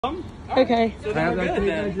Okay. So then we're good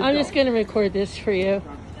then. I'm just gonna record this for you.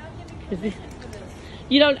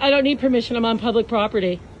 I don't need permission. I'm on public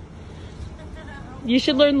property. You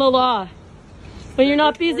should learn the law. When you're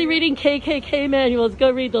not busy reading KKK manuals, go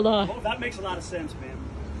read the law. Well, that makes a lot of sense, man.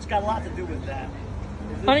 It's got a lot to do with that.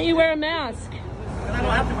 Why don't you wear a mask? And I don't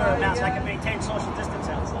have to wear a mask. I can maintain social distance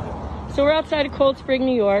outside. So we're outside of Cold Spring,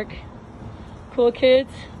 New York. Cool kids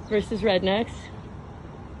versus rednecks.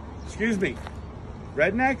 Excuse me,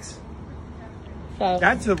 rednecks? So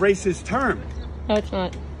That's a racist term. no, it's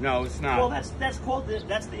not. No, it's not. Well, that's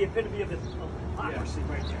the epitome of hypocrisy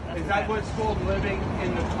right there. That's Is that what's called living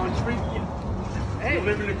in the country? Hey, You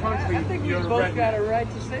live in the country, I think we you're a both redneck. got a right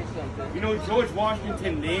to say something. You know, George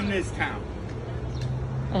Washington named this town.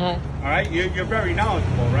 Uh-huh. All right, you're very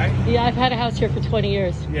knowledgeable, right? Yeah, I've had a house here for 20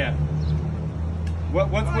 years. Yeah. What's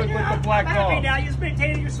with the black I'm happy dog? now. You're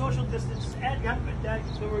maintaining your social distance.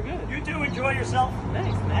 So we're good. You do enjoy yourself.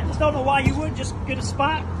 Thanks, I man. just don't know why you wouldn't just get a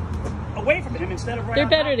spot away from him instead of right They're on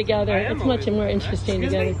better top. together. I am It's much always more like that. interesting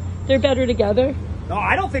Excuse together. me? They're better together. No,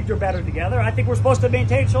 I don't think they're better together. I think we're supposed to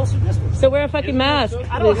maintain social distance. So wear a fucking mask.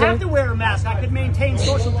 I don't loser. have to wear a mask. I could maintain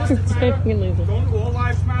social distance. Fucking loser. Don't all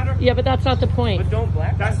lives matter? Yeah, but that's not the point. But don't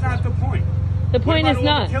black. That's not the point. The point What is about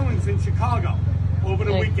all not. the killings in Chicago over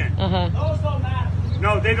the weekend? Uh-huh. Those don't matter.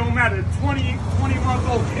 No, they don't matter.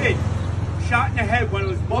 21-month-old kid shot in the head when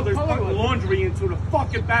his mother's color putting was he? laundry into the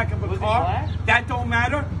fucking back of a Was he car. black? That don't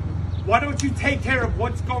matter. Why don't you take care of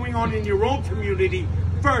what's going on in your own community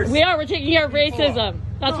first? We're taking care of racism.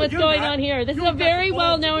 That's No, what's you're going not. on here. This is You a got very the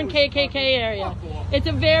balls to well-known do it. KKK area. Fuck off. It's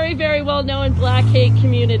a very, very well-known black hate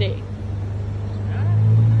community.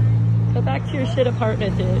 Go back to your shit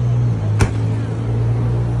apartment, dude.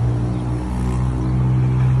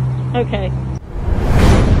 Okay.